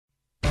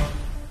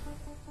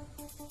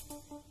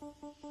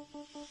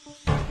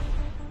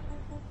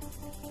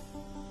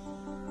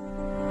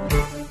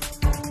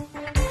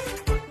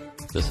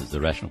This is The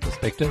Rational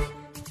Perspective.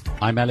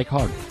 I'm Alec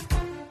Hogg.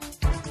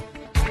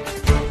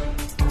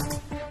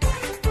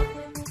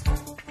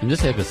 In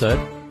this episode,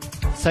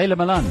 Sailor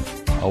Malan,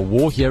 a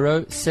war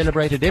hero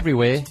celebrated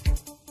everywhere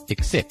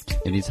except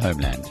in his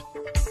homeland.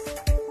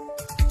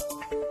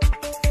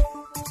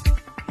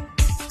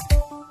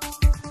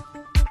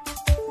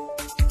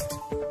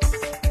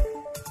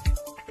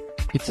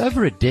 It's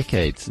over a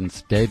decade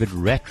since David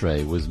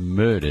Rattray was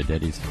murdered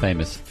at his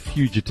famous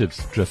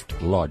Fugitives Drift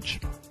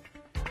Lodge.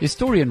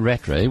 Historian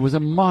Rattray was a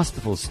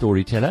masterful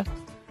storyteller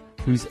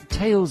whose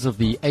tales of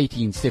the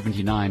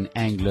 1879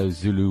 Anglo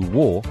Zulu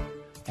War,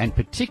 and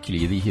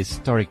particularly the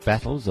historic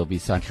battles of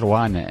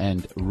Isandlwana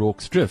and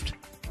Rorkes Drift,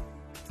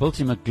 built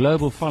him a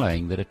global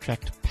following that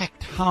attracted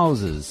packed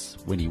houses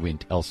when he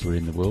went elsewhere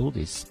in the world,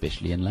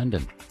 especially in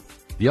London.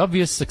 The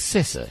obvious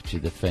successor to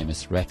the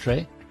famous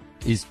Rattray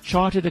is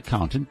chartered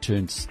accountant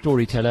turned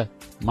storyteller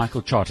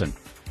Michael Charton,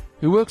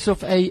 who works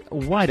off a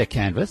wider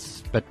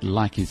canvas, but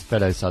like his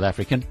fellow South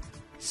African,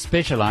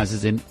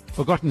 specialises in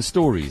forgotten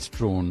stories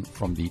drawn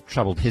from the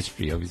troubled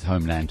history of his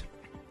homeland.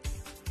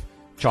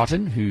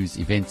 Charton, whose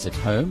events at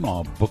home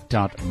are booked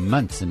out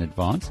months in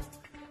advance,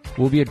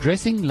 will be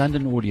addressing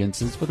London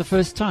audiences for the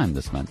first time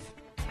this month.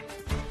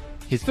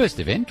 His first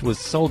event was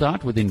sold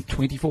out within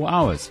 24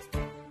 hours.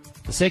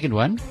 The second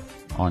one,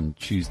 on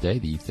Tuesday,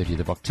 the 30th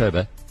of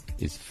October,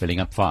 is filling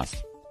up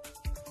fast.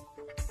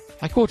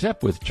 I caught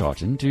up with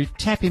Charton to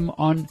tap him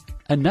on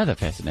another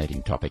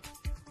fascinating topic,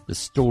 the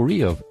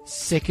story of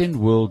Second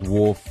World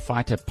War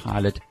fighter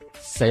pilot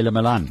Sailor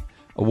Malan,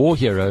 a war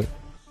hero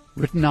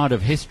written out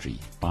of history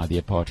by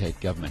the apartheid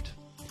government.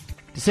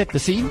 To set the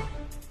scene,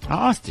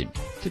 I asked him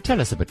to tell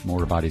us a bit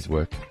more about his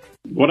work.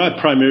 What I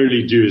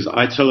primarily do is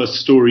I tell a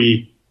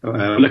story,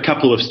 a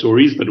couple of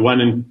stories, but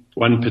one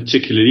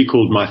particularly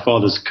called My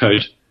Father's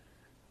Coat.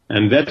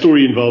 And that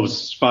story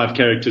involves 5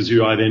 characters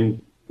who I then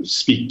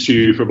speak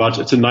to for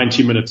it's a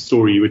 90-minute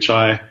story, which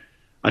I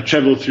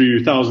travel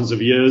through thousands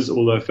of years,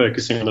 although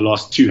focusing on the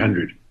last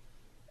 200.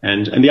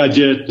 And the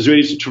idea is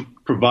really to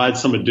provide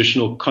some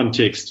additional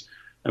context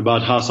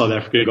about how South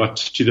Africa got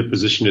to the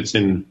position it's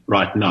in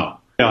right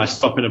now. I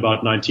stop in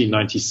about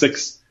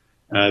 1996.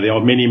 There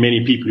are many,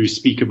 many people who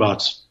speak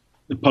about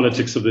the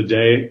politics of the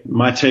day.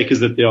 My take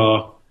is that there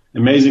are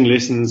amazing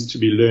lessons to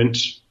be learnt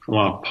from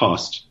our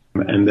past,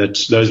 and that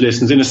those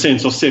lessons, in a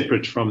sense, are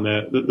separate from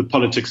the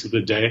politics of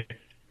the day.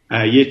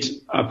 Yet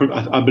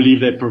I believe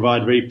they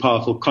provide very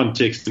powerful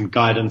context and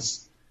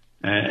guidance,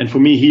 and for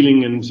me,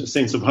 healing and a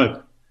sense of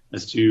hope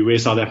as to where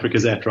South Africa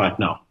is at right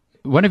now.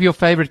 One of your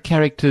favourite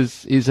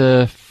characters is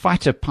a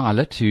fighter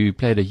pilot who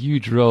played a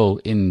huge role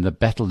in the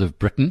Battle of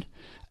Britain,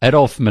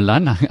 Adolf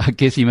Malan. I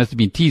guess he must have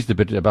been teased a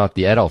bit about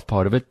the Adolf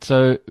part of it,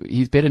 so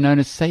he's better known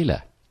as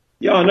Sailor.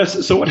 Yeah, no,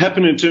 so what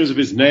happened in terms of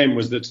his name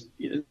was that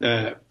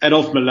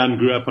Adolf Malan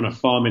grew up on a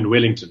farm in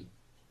Wellington.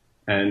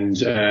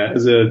 And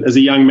as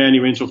a young man, he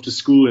went off to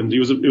school, and he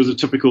was a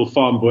typical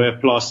farm boy, a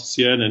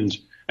plastician, and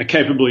a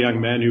capable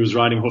young man who was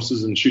riding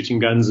horses and shooting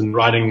guns and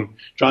driving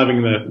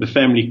the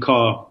family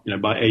car,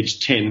 by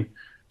age 10.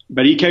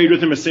 But he carried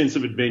with him a sense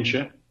of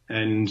adventure.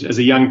 And as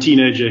a young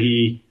teenager,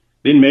 he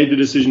then made the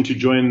decision to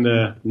join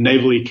the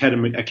Naval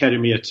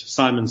Academy at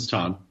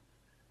Simonstown.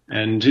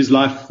 And his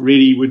life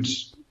really would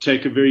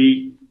take a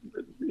very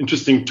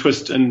interesting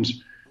twist. And,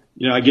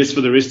 I guess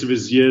for the rest of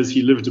his years,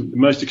 he lived the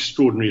most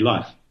extraordinary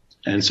life.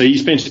 And so he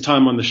spent his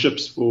time on the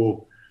ships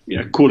for,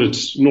 call it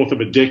north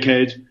of a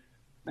decade,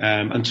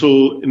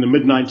 until in the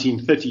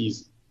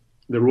mid-1930s,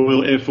 the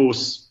Royal Air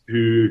Force,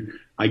 who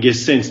I guess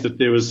sensed that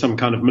there was some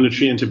kind of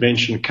military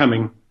intervention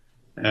coming,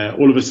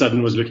 all of a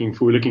sudden were looking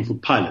for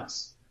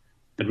pilots.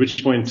 At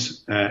which point,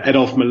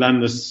 Adolf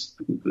Malan, this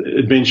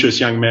adventurous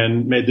young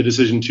man, made the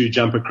decision to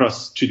jump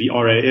across to the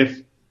RAF.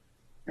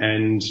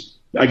 And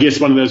I guess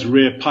one of those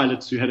rare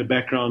pilots who had a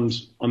background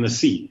on the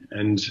sea.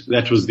 And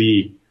that was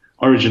the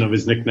origin of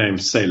his nickname,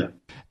 Sailor.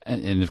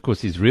 And of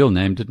course, his real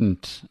name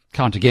didn't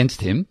count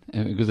against him,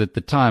 because at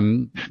the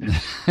time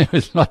there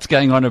was lots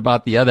going on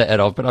about the other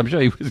Adolf, but I'm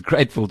sure he was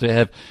grateful to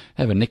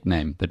have a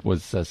nickname that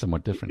was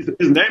somewhat different.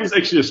 His name is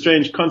actually a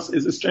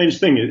strange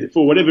thing.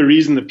 For whatever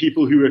reason, the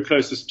people who were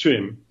closest to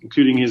him,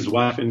 including his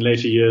wife in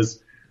later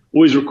years,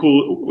 always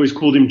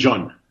called him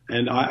John.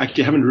 And I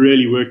actually haven't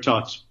really worked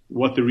out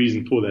what the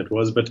reason for that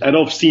was, but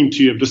Adolf seemed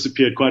to have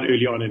disappeared quite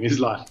early on in his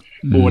life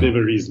for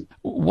whatever reason.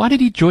 Why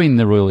did he join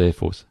the Royal Air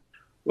Force?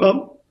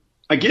 Well,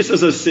 I guess,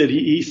 as I said,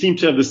 he seemed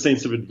to have this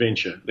sense of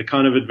adventure, the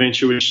kind of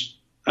adventure which,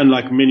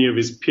 unlike many of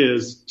his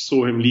peers,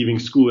 saw him leaving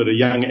school at a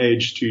young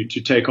age to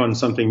take on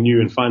something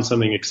new and find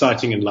something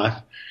exciting in life.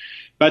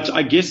 But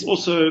I guess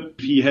also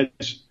he had,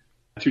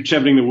 through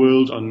traveling the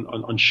world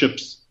on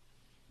ships,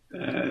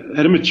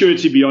 had a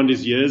maturity beyond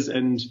his years,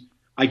 and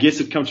I guess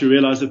had come to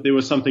realize that there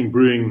was something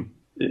brewing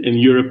in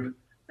Europe,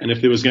 and if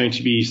there was going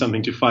to be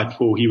something to fight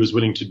for, he was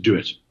willing to do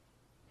it.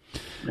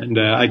 And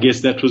I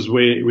guess that was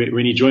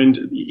when he joined.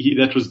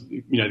 That was,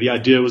 the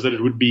idea was that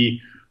it would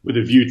be with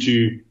a view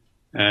to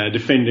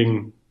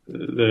defending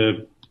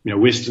the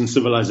Western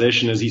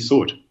civilization as he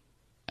saw it.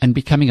 And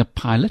becoming a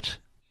pilot,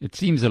 it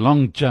seems a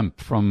long jump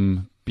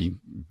from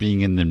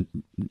being in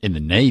the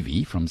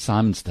Navy, from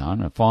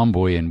Simonstown, a farm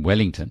boy in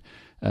Wellington,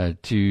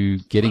 to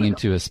getting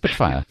into a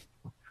Spitfire.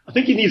 I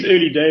think in these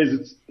early days,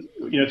 it's,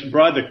 to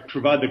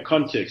provide the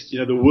context,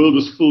 the world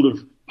was full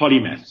of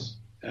polymaths.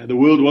 The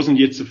world wasn't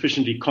yet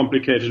sufficiently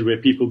complicated where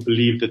people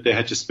believed that they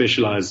had to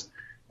specialize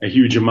a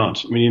huge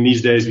amount. I mean, in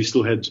these days, we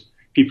still had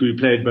people who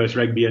played both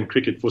rugby and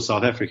cricket for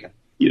South Africa.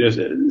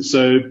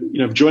 So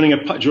joining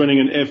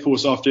an air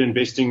force after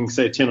investing,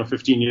 say, 10 or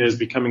 15 years,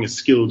 becoming a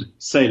skilled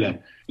sailor,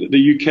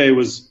 the UK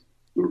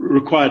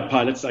required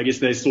pilots. I guess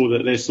they saw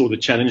the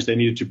challenge. They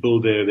needed to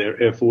build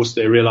their air force.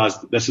 They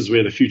realized that this is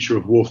where the future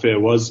of warfare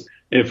was.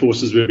 Air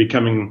forces were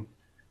becoming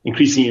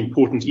increasingly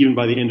important even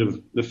by the end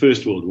of the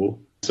First World War.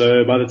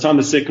 So by the time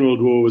the Second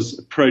World War was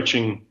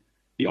approaching,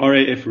 the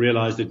RAF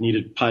realized it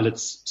needed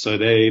pilots. So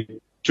they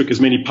took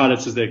as many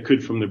pilots as they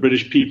could from the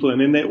British people,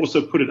 and then they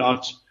also put it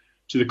out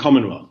to the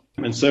Commonwealth.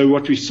 And so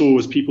what we saw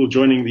was people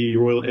joining the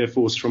Royal Air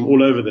Force from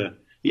all over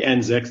the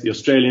Anzacs, the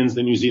Australians,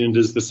 the New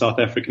Zealanders, the South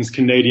Africans,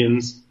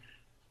 Canadians,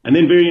 and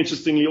then very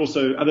interestingly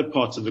also other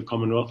parts of the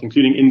Commonwealth,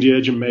 including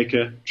India,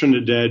 Jamaica,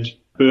 Trinidad,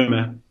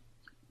 Burma.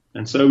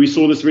 And so we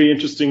saw this very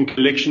interesting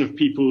collection of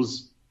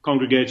peoples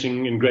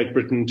congregating in Great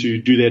Britain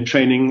to do their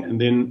training,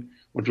 and then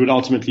what would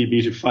ultimately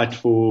be to fight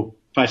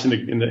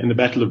in the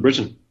Battle of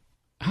Britain.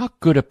 How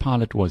good a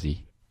pilot was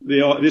he?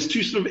 There's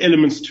two sort of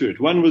elements to it.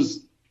 One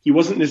was he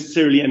wasn't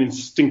necessarily an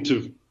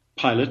instinctive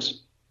pilot,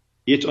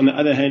 yet on the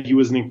other hand, he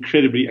was an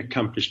incredibly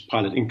accomplished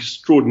pilot,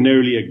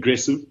 extraordinarily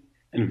aggressive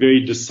and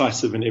very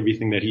decisive in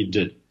everything that he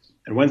did.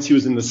 And once he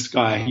was in the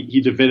sky,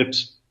 he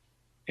developed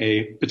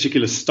a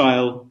particular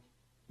style.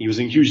 He was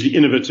hugely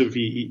innovative.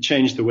 He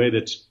changed the way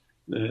that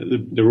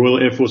the Royal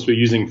Air Force were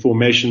using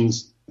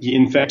formations. He,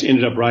 in fact,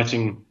 ended up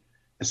writing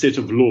a set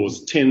of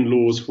laws, 10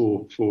 laws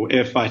for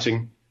air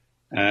fighting,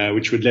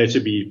 which would later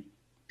be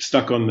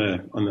stuck on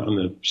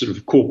the sort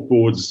of cork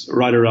boards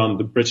right around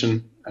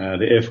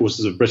the air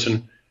forces of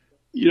Britain.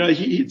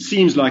 It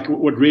seems like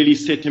what really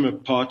set him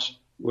apart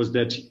was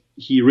that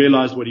he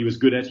realized what he was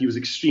good at. He was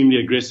extremely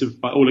aggressive.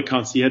 By all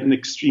accounts, he had an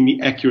extremely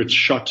accurate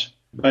shot.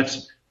 But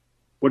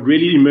what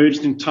really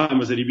emerged in time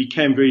was that he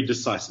became very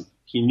decisive.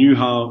 He knew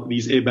how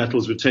these air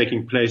battles were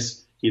taking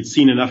place. He had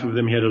seen enough of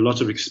them. He had a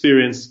lot of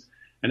experience.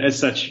 And as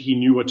such, he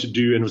knew what to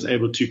do and was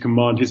able to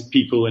command his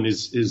people and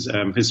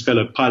his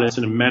fellow pilots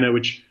in a manner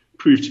which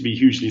proved to be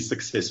hugely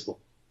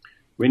successful.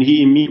 When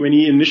he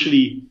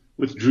initially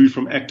withdrew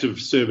from active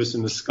service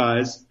in the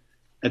skies,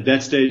 at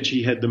that stage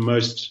he had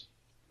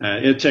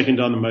taken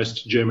down the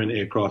most German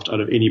aircraft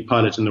out of any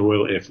pilot in the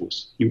Royal Air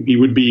Force. He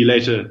would be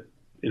later,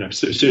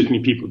 certainly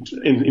people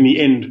in the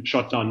end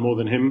shot down more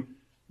than him,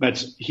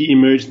 but he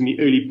emerged in the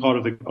early part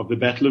of the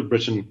Battle of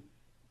Britain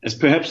as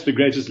perhaps the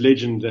greatest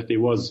legend that there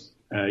was,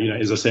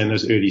 as I say, in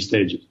those early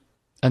stages.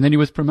 And then he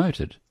was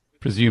promoted,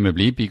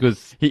 presumably,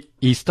 because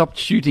he stopped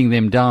shooting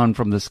them down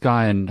from the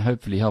sky and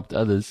hopefully helped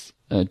others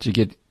to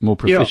get more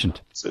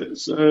proficient.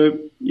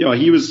 Yeah.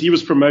 He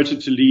was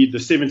promoted to lead the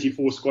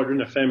 74 Squadron,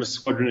 a famous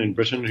squadron in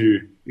Britain who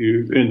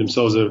earned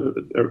themselves a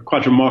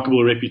quite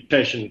remarkable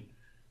reputation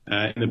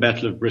in the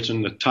Battle of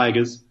Britain, the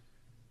Tigers.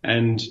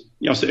 And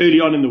so early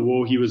on in the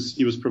war, he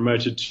was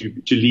promoted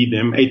to lead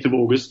them, 8th of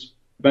August.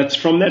 But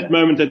from that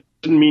moment, that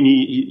didn't mean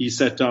he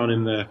sat down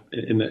in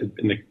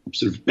the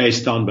sort of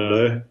base down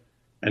below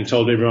and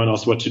told everyone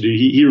else what to do.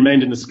 He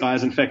remained in the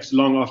skies. In fact,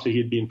 long after he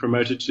had been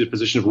promoted to the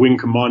position of wing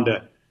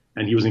commander,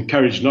 and he was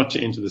encouraged not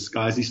to enter the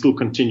skies, he still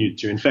continued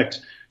to. In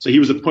fact, so he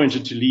was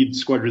appointed to lead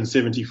Squadron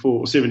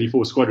 74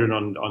 Squadron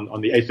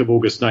on the 8th of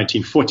August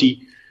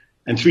 1940,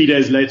 and 3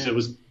 days later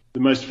was the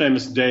most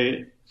famous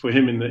day for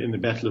him in the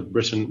Battle of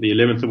Britain, the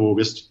 11th of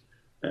August,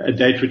 a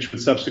date which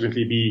would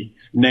subsequently be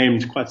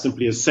named quite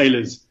simply as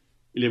Sailor's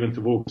 11th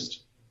of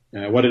August.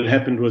 What had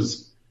happened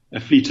was a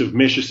fleet of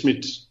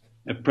Messerschmitt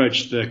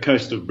approached the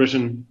coast of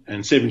Britain,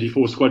 and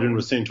 74 Squadron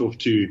was sent off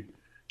to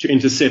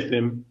intercept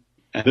them.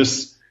 And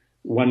this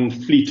one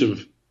fleet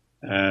of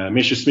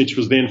Messerschmitt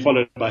was then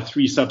followed by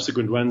 3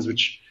 subsequent ones,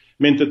 which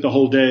meant that the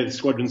whole day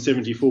Squadron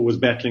 74 was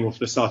battling off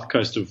the south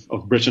coast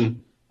of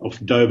Britain, off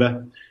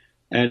Dover.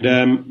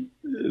 And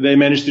they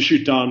managed to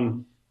shoot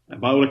down,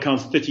 by all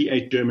accounts,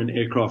 38 German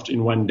aircraft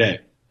in one day.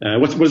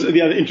 What was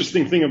the other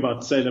interesting thing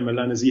about Sailor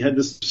Malan is he had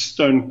this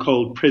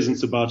stone-cold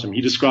presence about him.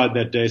 He described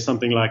that day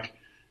something like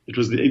it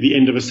was the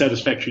end of a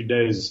satisfactory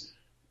day's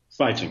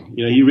fighting.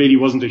 He really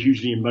wasn't a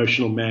hugely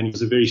emotional man. He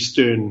was a very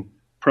stern,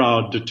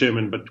 proud,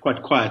 determined, but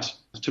quite quiet,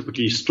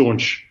 typically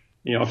staunch,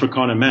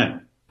 Afrikaner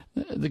man.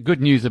 The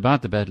good news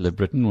about the Battle of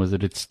Britain was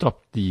that it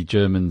stopped the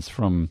Germans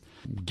from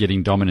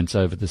getting dominance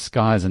over the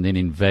skies and then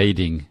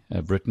invading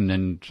Britain,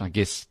 and I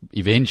guess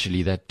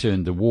eventually that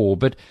turned the war.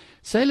 But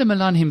Sailor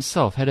Malan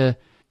himself had an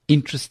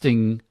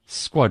interesting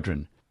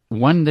squadron,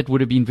 one that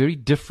would have been very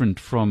different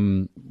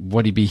from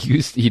what he'd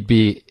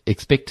be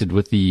expected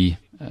with the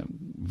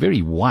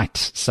very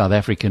white South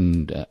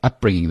African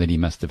upbringing that he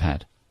must have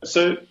had.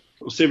 So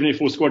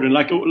 74 Squadron,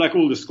 like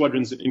all the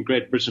squadrons in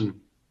Great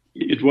Britain,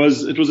 they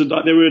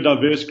were a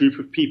diverse group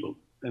of people,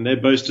 and they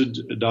boasted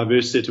a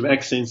diverse set of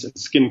accents and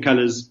skin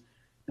colors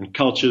and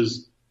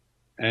cultures.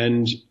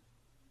 And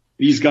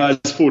these guys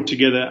fought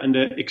together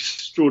under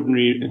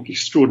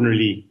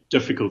extraordinarily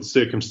difficult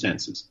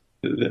circumstances.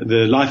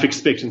 The life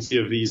expectancy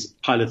of these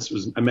pilots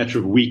was a matter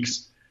of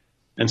weeks.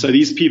 And so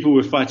these people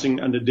were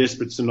fighting under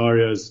desperate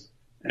scenarios.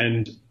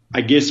 And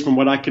I guess from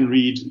what I can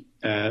read,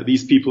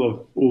 these people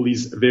of all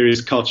these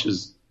various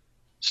cultures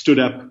stood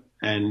up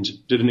and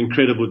did an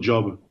incredible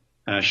job,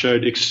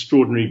 showed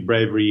extraordinary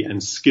bravery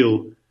and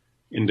skill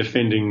in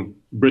defending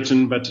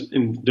Britain, but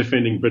in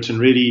defending Britain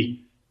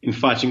really in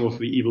fighting off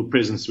the evil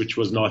presence which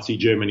was Nazi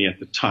Germany at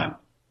the time.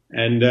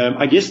 And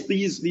I guess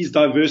these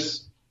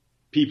diverse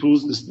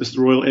peoples, this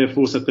Royal Air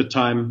Force at the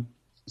time,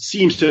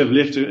 seems to have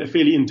left a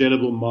fairly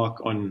indelible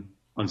mark on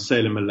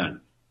Sailor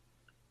Malan,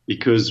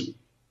 because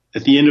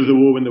at the end of the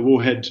war, when the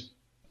war had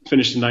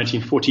finished in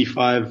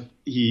 1945,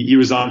 he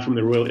resigned from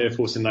the Royal Air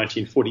Force in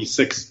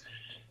 1946.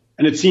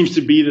 And it seems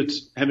to be that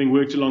having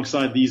worked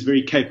alongside these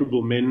very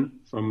capable men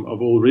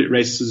of all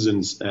races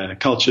and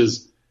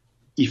cultures,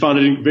 he found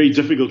it very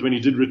difficult when he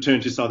did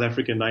return to South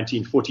Africa in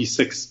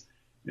 1946,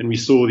 and we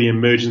saw the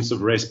emergence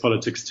of race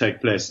politics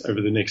take place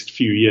over the next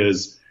few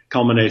years,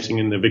 culminating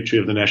in the victory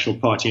of the National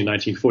Party in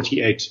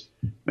 1948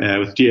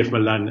 with D.F.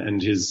 Malan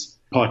and his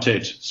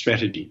apartheid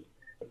strategy.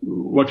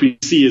 What we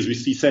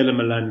see Sailor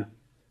Malan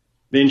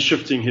then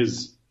shifting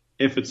his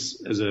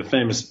efforts as a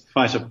famous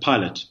fighter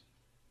pilot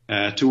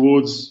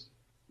towards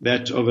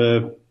that of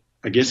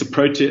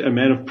a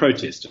man of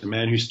protest, a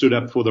man who stood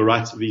up for the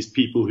rights of these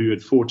people who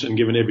had fought and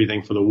given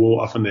everything for the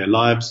war, often their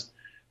lives,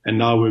 and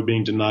now were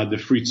being denied the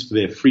fruits of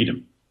their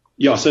freedom.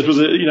 Yeah, so it was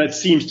it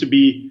seems to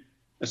be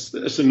a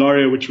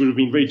scenario which would have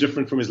been very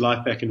different from his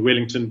life back in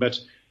Wellington, but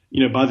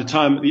by the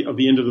time of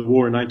the end of the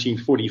war in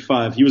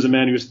 1945, he was a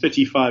man who was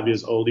 35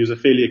 years old. He was a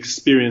fairly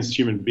experienced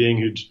human being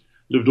who'd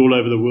lived all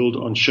over the world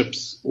on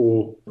ships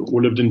or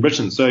lived in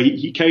Britain. So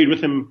he carried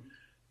with him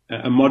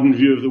a modern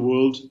view of the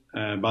world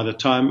by the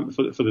time,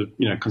 for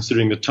the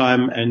considering the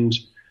time, and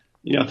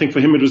I think for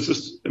him it was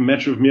just a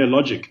matter of mere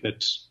logic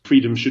that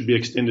freedom should be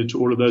extended to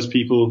all of those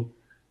people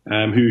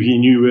who he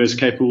knew were as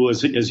capable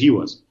as he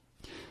was.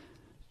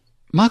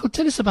 Michael,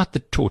 tell us about the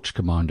Torch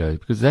Commando,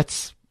 because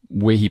that's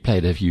where he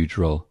played a huge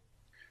role.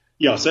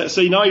 Yeah,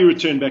 so now he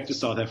returned back to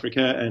South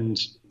Africa, and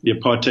the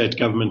apartheid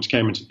government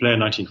came into play in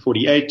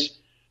 1948,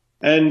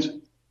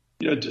 and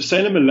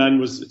Sailor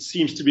Malan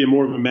seems to be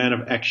more of a man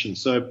of action.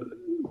 So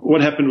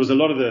what happened was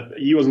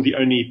he wasn't the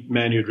only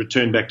man who had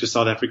returned back to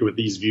South Africa with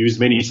these views.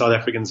 Many South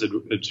Africans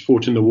had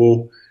fought in the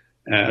war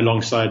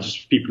alongside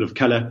people of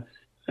color,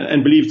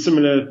 and believed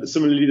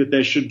similarly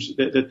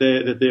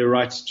that their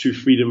rights to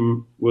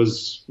freedom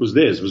was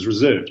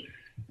reserved.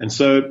 And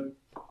so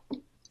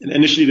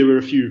initially there were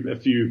a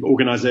few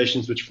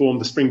organizations which formed,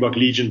 the Springbok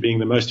Legion being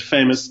the most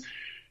famous,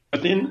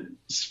 but then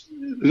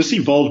this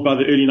evolved by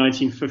the early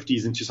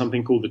 1950s into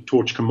something called the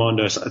Torch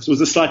Commando. So it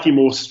was a slightly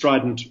more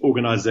strident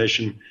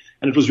organization,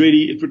 and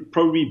it would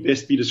probably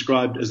best be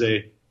described as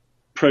a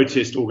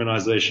protest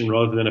organization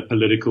rather than a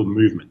political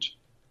movement.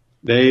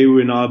 They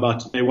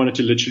wanted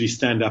to literally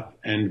stand up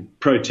and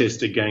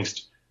protest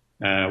against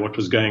what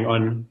was going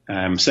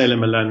on. Sailor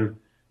Malan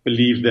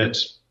believed that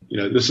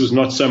this was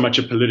not so much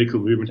a political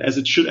movement as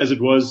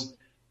it was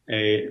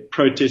a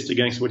protest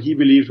against what he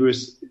believed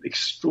was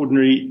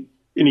extraordinary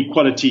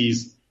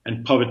inequalities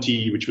and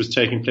poverty which was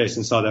taking place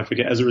in South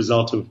Africa as a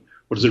result of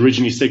what was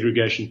originally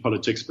segregation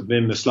politics, but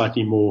then the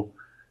slightly more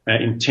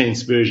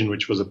intense version,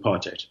 which was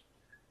apartheid.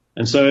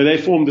 And so they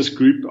formed this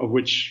group, of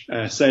which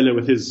Sailor,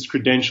 with his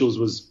credentials,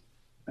 was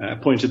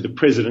appointed the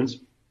president.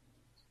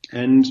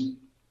 And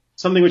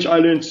something which I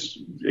learned,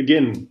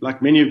 again,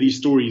 like many of these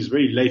stories,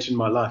 very late in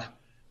my life,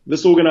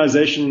 this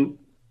organization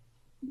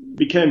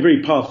became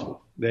very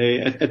powerful.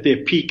 At their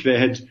peak, they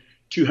had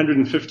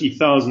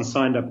 250,000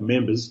 signed up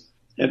members.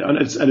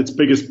 At its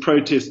biggest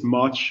protest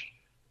march,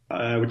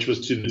 which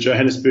was to the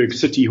Johannesburg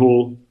City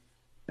Hall,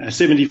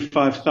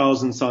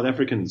 75,000 South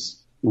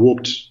Africans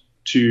walked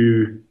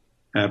to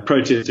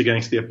protest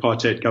against the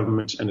apartheid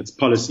government and its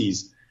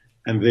policies.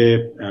 And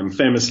there,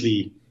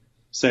 famously,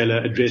 Sailor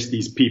addressed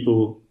these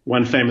people,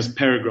 one famous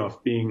paragraph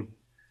being,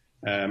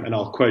 and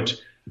I'll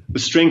quote, "The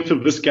strength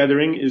of this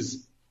gathering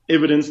is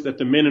evidence that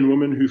the men and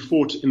women who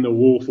fought in the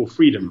war for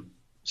freedom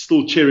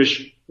still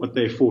cherish what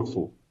they fought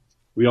for.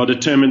 We are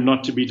determined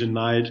not to be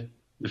denied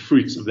the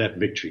fruits of that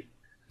victory."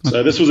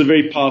 So this was a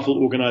very powerful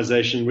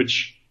organization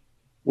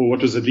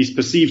what was at least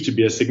perceived to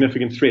be a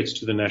significant threat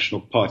to the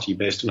National Party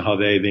based on how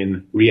they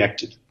then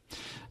reacted.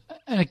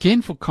 And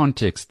again, for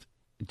context,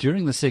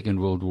 during the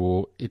Second World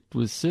War, it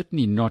was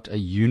certainly not a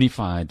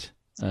unified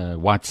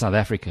white South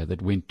Africa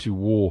that went to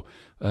war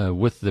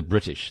with the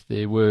British.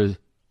 There were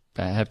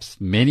perhaps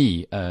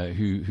many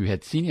who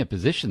had senior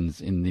positions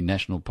in the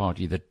National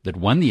Party that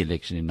won the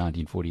election in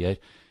 1948,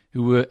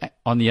 who were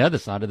on the other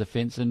side of the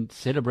fence and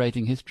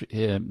celebrating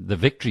the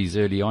victories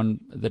early on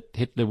that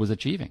Hitler was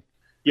achieving.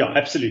 Yeah,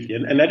 absolutely.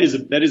 And that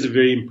is a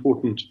very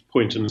important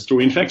point in the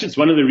story. In fact, it's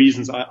one of the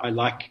reasons I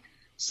like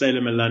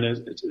Sailor Malan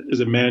as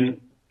a man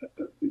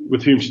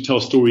with whom to tell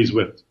stories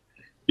with,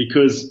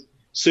 because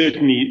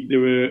certainly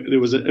there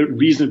was a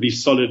reasonably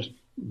solid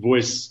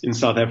voice in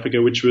South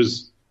Africa, which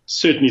was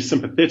certainly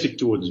sympathetic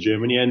towards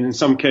Germany, and in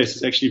some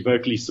cases actually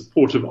vocally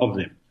supportive of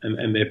them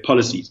and their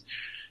policies.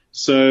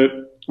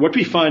 So what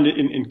we find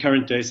in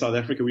current day South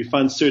Africa, we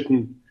find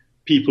certain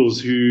peoples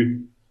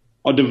who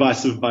are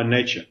divisive by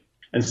nature,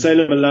 and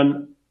Sailor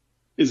Malan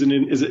is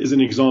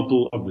an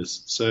example of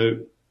this.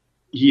 So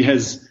he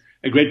has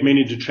a great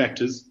many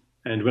detractors,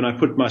 and when I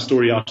put my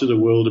story out to the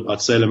world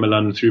about Sailor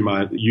Malan through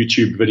my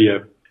YouTube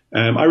video,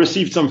 I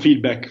received some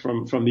feedback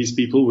from these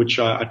people, which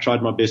I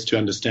tried my best to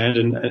understand,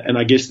 and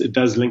I guess it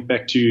does link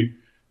back to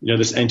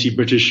this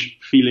anti-British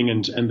feeling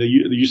and the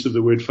use of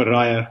the word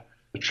verraaier,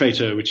 a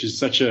traitor, which is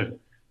such an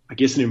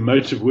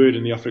emotive word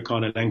in the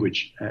Afrikaner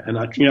language. And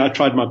I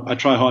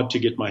try hard to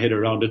get my head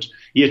around it.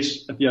 Yet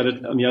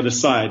on the other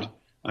side,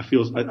 I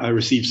feel I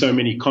received so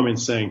many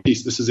comments saying,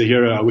 "This is a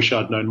hero I wish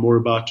I'd known more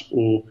about,"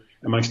 or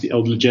amongst the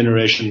elder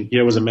generation,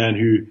 here was a man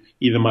who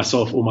either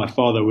myself or my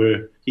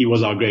father he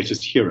was our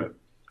greatest hero.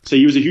 So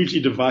he was a hugely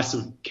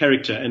divisive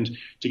character. And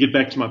to get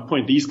back to my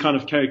point, these kind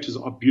of characters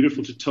are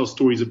beautiful to tell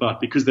stories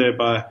about because they're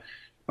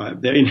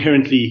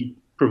inherently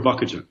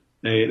provocative.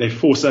 They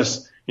force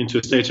us into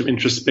a state of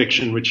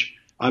introspection, which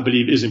I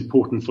believe is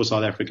important for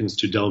South Africans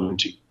to delve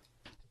into.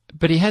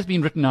 But he has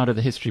been written out of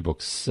the history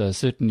books.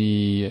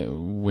 Certainly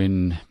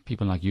when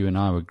people like you and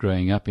I were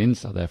growing up in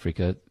South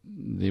Africa,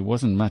 there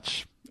wasn't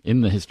much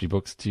in the history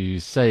books to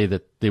say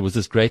that there was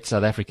this great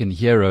South African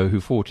hero who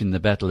fought in the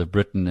Battle of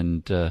Britain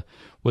and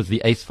was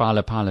the ace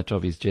fighter pilot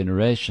of his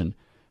generation.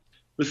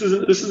 This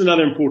is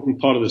another important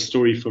part of the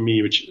story for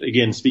me, which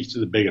again speaks to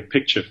the bigger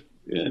picture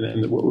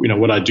and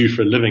what I do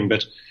for a living.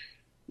 But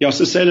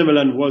so Sailor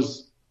Malan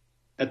was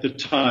at the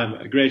time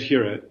a great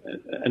hero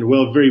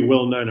and very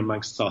well known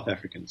amongst South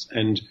Africans,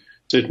 and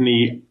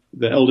certainly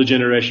the elder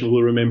generation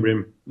will remember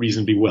him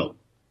reasonably well.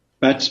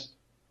 But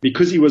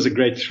because he was a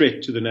great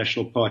threat to the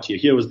National Party,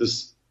 here was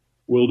this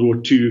World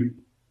War II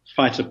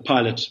fighter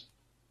pilot,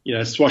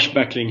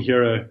 swashbuckling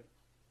hero,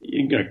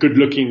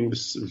 good-looking,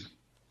 sort of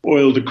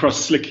oiled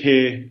across slick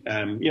hair,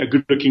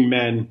 good-looking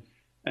man,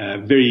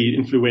 very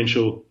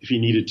influential if he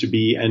needed to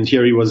be. And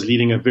here he was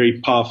leading a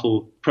very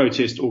powerful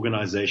protest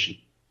organization.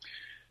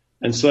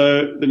 And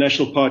so the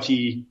National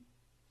Party,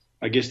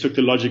 I guess, took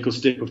the logical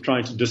step of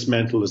trying to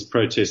dismantle this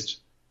protest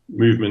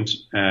movement.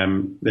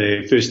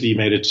 They firstly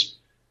made it,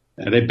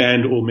 they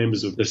banned all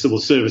members of the civil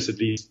service at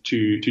least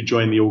to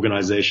join the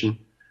organization,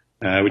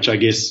 which I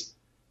guess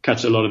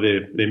cuts a lot of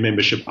their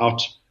membership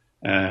out.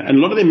 And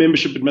a lot of their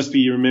membership, it must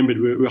be remembered,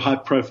 were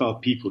high-profile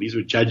people. These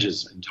were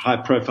judges and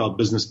high-profile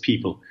business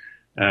people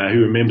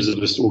who were members of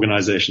this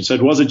organization. So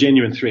it was a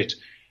genuine threat.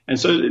 And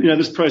so,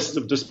 this process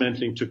of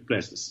dismantling took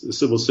place. The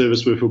civil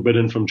service were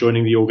forbidden from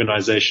joining the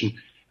organization.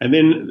 And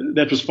then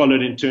that was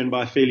followed in turn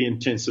by a fairly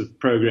intensive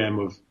program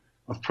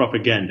of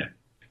propaganda.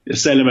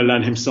 Sailor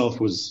Malan himself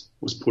was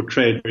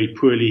portrayed very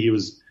poorly. He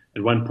was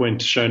at one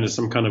point shown as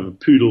some kind of a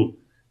poodle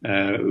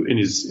in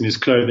his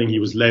clothing. He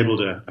was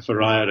labeled a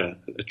verraaier,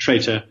 a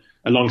traitor,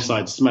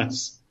 alongside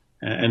Smuts,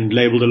 and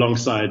labeled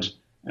alongside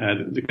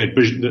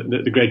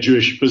the great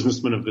Jewish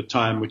businessman of the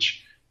time,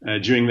 which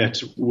during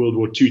that World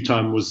War II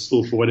time was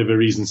still, for whatever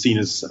reason, seen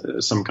as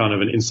some kind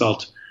of an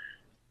insult.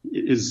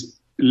 His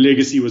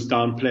legacy was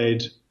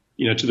downplayed,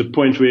 to the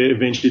point where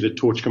eventually the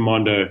Torch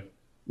Commando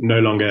no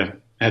longer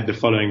had the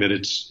following, that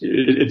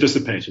it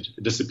dissipated.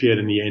 It disappeared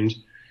in the end,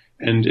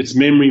 and its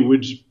memory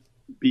would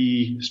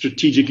be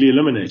strategically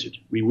eliminated.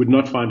 We would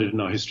not find it in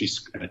our history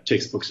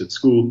textbooks at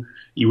school.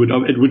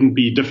 It wouldn't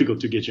be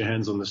difficult to get your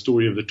hands on the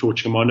story of the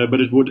Torch Commando,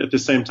 but it would at the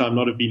same time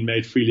not have been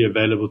made freely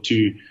available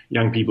to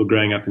young people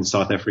growing up in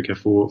South Africa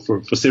for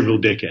several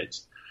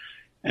decades.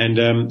 And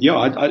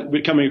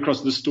we're coming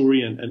across this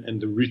story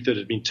and the route that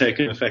had been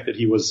taken, the fact that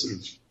he was sort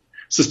of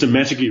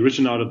systematically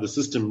written out of the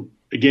system,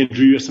 again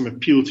drew some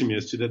appeal to me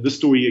as to that this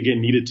story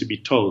again needed to be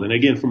told. And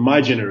again, from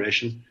my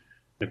generation,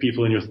 the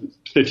people in your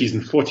 30s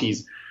and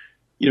 40s,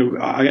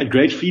 I got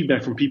great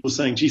feedback from people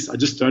saying, "Geez, I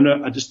just don't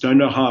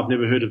know how I've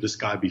never heard of this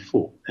guy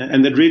before."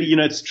 And that really,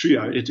 it's true.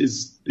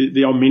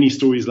 There are many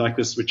stories like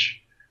this,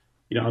 which,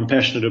 I'm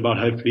passionate about,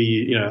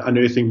 hopefully,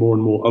 unearthing more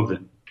and more of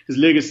them. His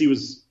legacy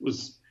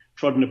was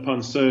trodden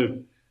upon so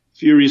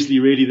furiously,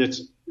 really, that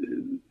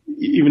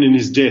even in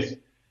his death,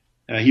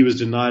 he was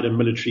denied a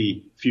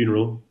military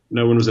funeral.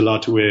 No one was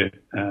allowed to wear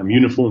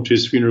uniform to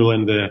his funeral,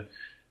 and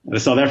the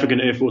South African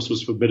Air Force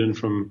was forbidden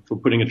from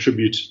putting a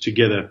tribute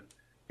together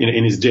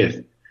in his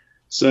death.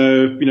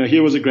 So,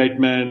 here was a great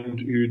man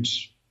who'd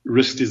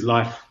risked his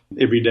life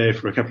every day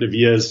for a couple of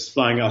years,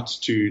 flying out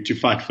to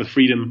fight for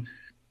freedom,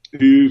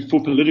 who,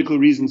 for political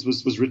reasons,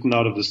 was written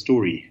out of the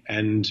story.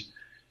 And,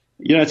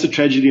 it's a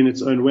tragedy in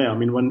its own way. I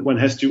mean, one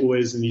has to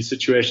always, in these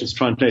situations,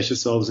 try and place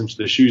yourselves into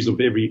the shoes of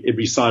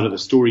every side of the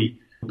story.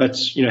 But,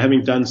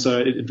 having done so,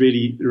 it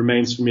really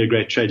remains for me a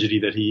great tragedy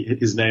that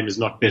his name is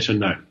not better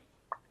known.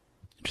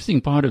 Interesting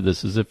part of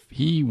this is if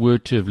he were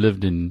to have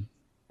lived in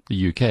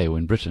the UK or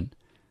in Britain,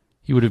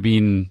 he would have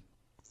been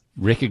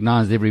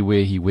recognized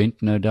everywhere he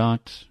went, no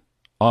doubt,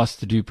 asked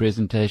to do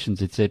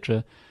presentations,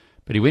 etc.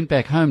 But he went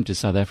back home to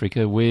South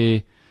Africa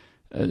where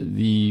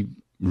the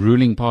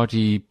ruling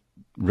party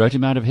wrote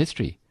him out of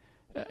history.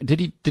 Did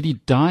he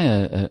die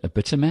a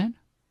bitter man?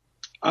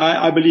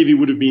 I believe he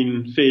would have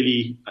been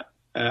fairly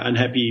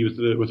unhappy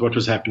with what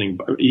was happening.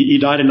 He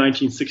died in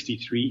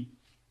 1963.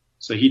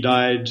 So he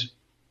died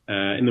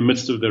in the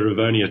midst of the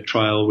Rivonia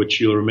trial,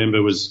 which you'll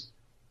remember was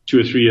 2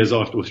 or 3 years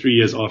after, or 3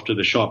 years after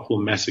the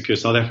Sharpeville massacre.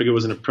 South Africa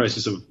was in a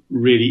process of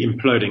really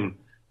imploding,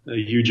 a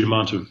huge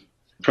amount of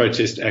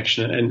protest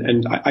action.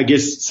 And I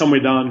guess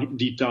somewhere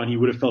deep down, he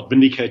would have felt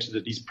vindicated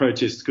that these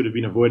protests could have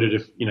been avoided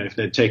if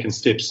they'd taken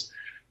steps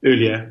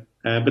earlier.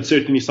 But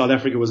certainly South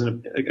Africa was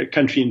in a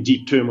country in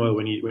deep turmoil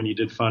when he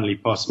did finally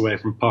pass away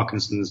from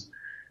Parkinson's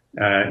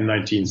in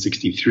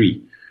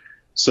 1963.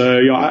 So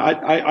yeah,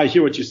 I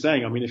hear what you're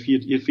saying. I mean, if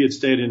he had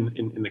stayed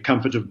in the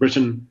comfort of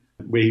Britain,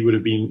 where he would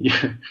have been,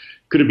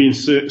 could have been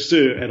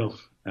Sir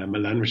Adolf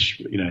Malan,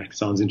 which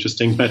sounds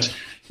interesting. But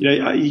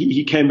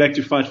he came back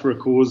to fight for a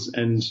cause,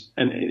 and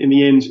in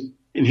the end,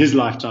 in his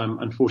lifetime,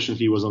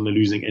 unfortunately, was on the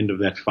losing end of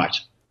that fight.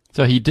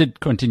 So he did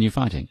continue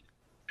fighting.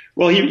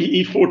 Well,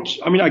 he fought.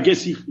 I mean, I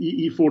guess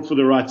he fought for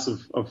the rights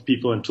of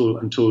people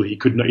until he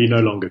could. He no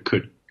longer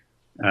could.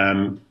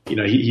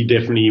 He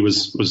definitely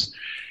was.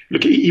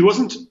 Look, he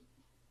wasn't.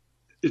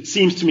 It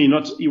seems to me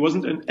he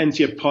wasn't an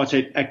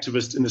anti-apartheid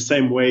activist in the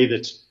same way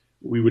that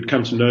we would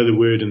come to know the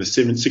word in the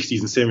 60s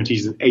and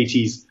 70s and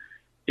 80s.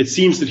 It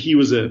seems that he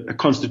was a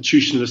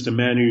constitutionalist, a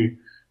man who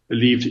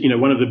believed,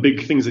 one of the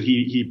big things that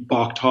he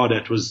barked hard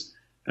at was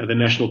the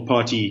National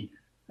Party,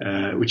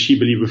 which he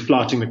believed were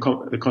flouting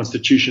the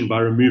Constitution by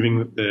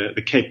removing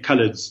the Cape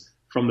Coloureds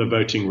from the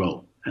voting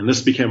roll. And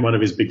this became one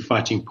of his big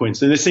fighting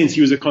points. In a sense,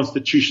 he was a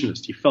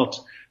constitutionalist. He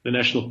felt the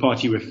National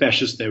Party were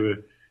fascist. They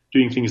were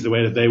doing things the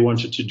way that they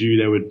wanted to do.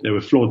 They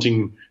were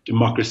flaunting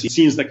democracy. It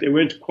seems like they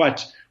weren't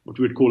quite what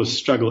we would call a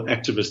struggle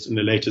activist in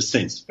the later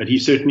sense, but he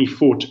certainly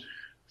fought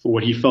for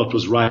what he felt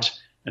was right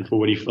and for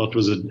what he felt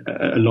was a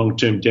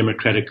long-term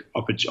democratic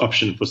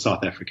option for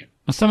South Africa.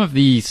 Now, some of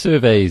the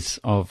surveys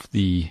of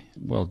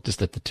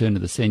just at the turn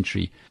of the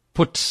century,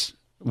 put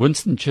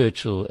Winston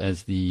Churchill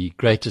as the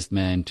greatest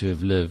man to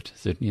have lived,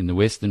 certainly in the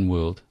Western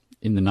world,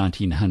 in the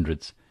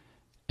 1900s.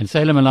 And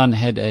Sailor Malan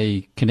had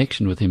a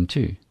connection with him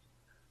too.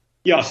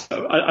 Yes,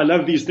 I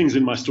love these things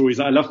in my stories.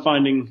 I love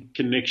finding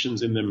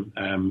connections in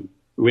them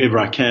wherever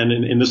I can.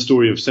 In the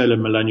story of Sailor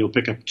Malan, you'll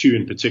pick up two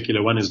in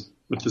particular. One is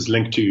with this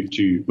link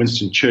to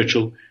Winston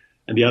Churchill,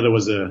 and the other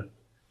was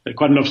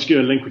quite an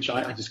obscure link, which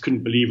I just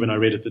couldn't believe when I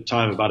read at the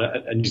time, about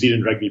a New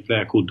Zealand rugby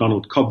player called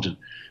Donald Cobden.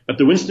 But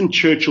the Winston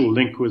Churchill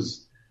link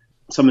was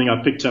something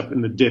I picked up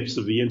in the depths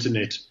of the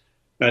internet.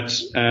 But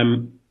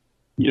when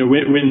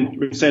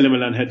Sailor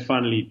Malan had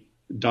finally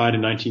died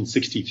in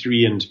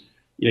 1963, and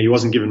he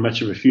wasn't given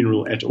much of a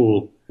funeral at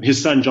all.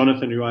 His son,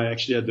 Jonathan, who I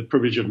actually had the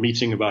privilege of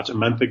meeting about a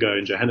month ago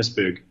in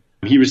Johannesburg,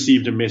 he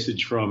received a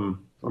message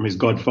from his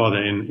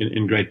godfather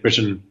in Great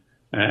Britain.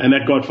 And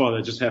that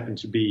godfather just happened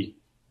to be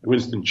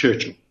Winston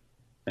Churchill.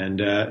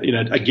 And,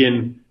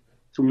 again,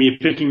 for me,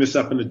 picking this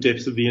up in the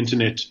depths of the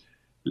internet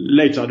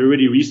later, I'd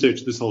already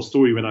researched this whole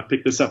story when I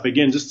picked this up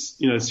again. Just,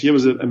 here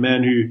was a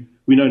man who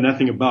we know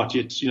nothing about,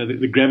 yet,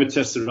 the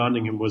gravitas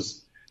surrounding him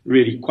was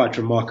really quite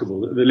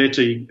remarkable. The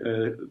letter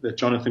that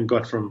Jonathan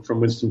got from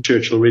Winston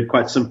Churchill read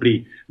quite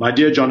simply: "My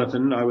dear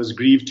Jonathan, I was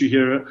grieved to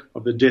hear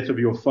of the death of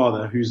your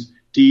father, whose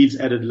deeds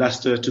added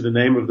luster to the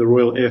name of the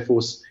Royal Air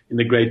Force in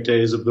the great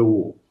days of the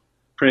war.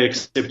 Pray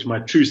accept my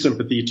true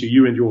sympathy to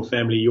you and your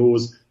family.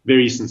 Yours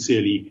very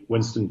sincerely,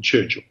 Winston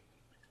Churchill."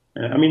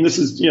 This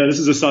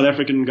is a South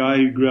African guy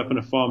who grew up on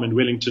a farm in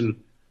Wellington.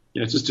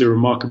 Just a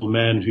remarkable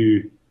man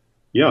who,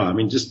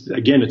 it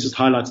just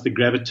highlights the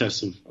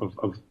gravitas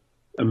of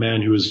a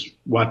man who was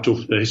wiped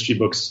off the history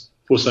books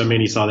for so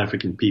many South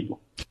African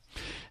people.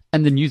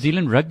 And the New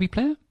Zealand rugby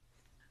player?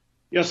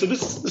 Yeah, so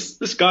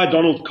this guy,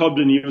 Donald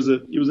Cobden, he was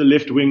a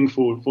left wing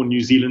for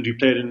New Zealand who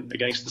played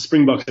against the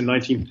Springboks in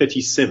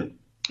 1937.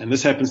 And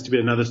this happens to be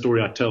another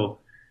story I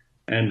tell.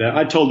 And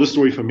I told this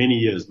story for many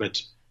years,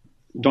 but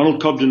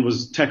Donald Cobden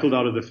was tackled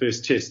out of the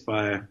first test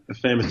by a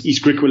famous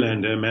East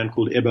Griqualander, a man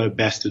called Ebo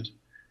Bastard,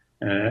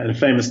 and a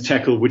famous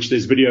tackle, which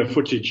there's video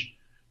footage.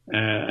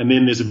 And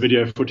then there's a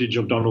video footage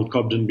of Donald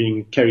Cobden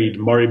being carried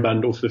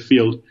moribund off the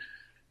field.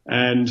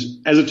 And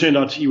as it turned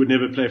out, he would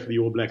never play for the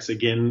All Blacks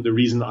again. The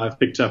reason I've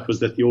picked up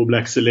was that the All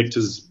Black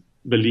selectors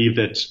believed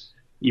that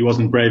he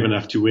wasn't brave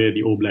enough to wear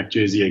the All Black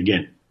jersey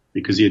again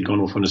because he had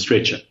gone off on a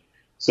stretcher.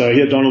 So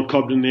here Donald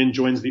Cobden then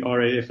joins the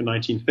RAF in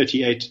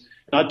 1938.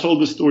 And I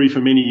told this story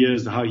for many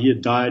years, how he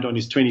had died on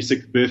his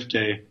 26th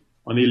birthday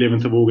on the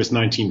 11th of August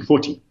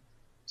 1940.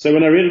 So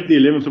when I read it the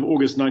 11th of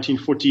August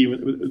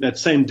 1940, that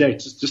same date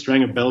just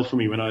rang a bell for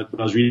me when I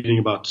was reading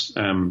about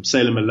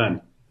Sailor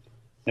Malan.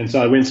 And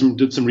so I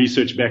did some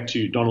research back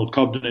to Donald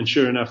Cobden, and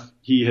sure enough,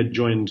 he had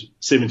joined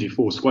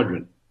 74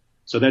 Squadron.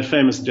 So that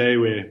famous day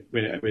where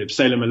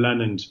Sailor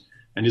Malan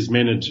and his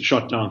men had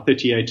shot down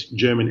 38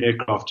 German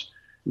aircraft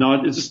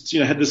Now, it just,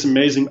 had this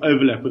amazing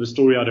overlap with the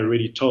story I'd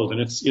already told. And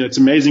it's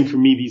amazing for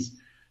me,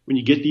 when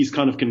you get these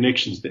kind of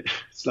connections, that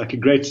it's like a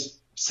great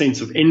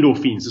sense of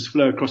endorphins just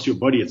flow across your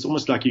body. It's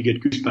almost like you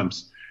get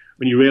goosebumps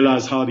when you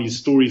realize how these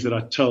stories that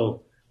I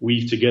tell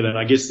weave together. And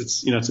I guess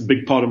it's a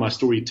big part of my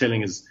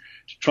storytelling is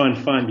to try and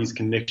find these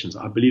connections.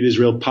 I believe there's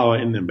real power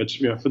in them. But,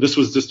 for this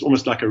was just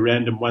almost like a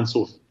random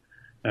once-off.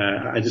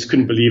 I just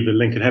couldn't believe the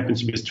link. It happened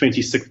to be his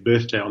 26th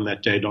birthday on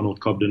that day, Donald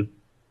Cobden,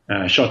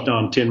 shot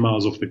down 10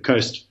 miles off the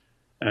coast.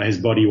 His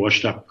body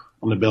washed up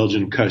on the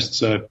Belgian coast.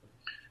 So,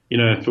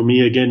 for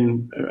me,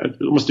 again,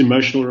 almost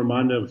emotional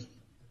reminder of,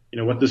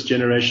 what this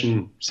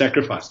generation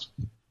sacrificed.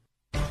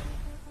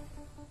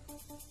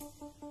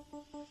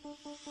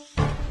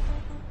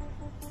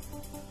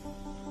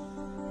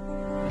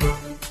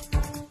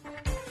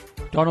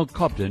 Donald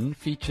Cobden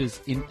features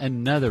in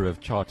another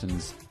of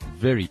Charton's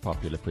very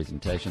popular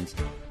presentations,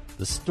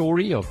 the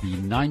story of the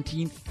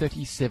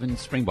 1937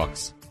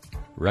 Springboks,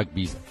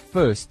 rugby's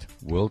first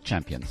world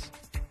champions.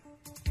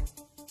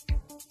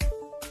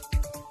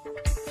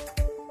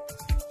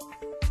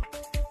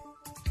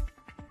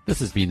 This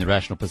has been The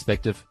Rational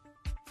Perspective.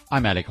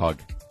 I'm Alec Hogg.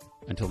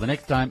 Until the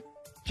next time,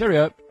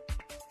 cheerio.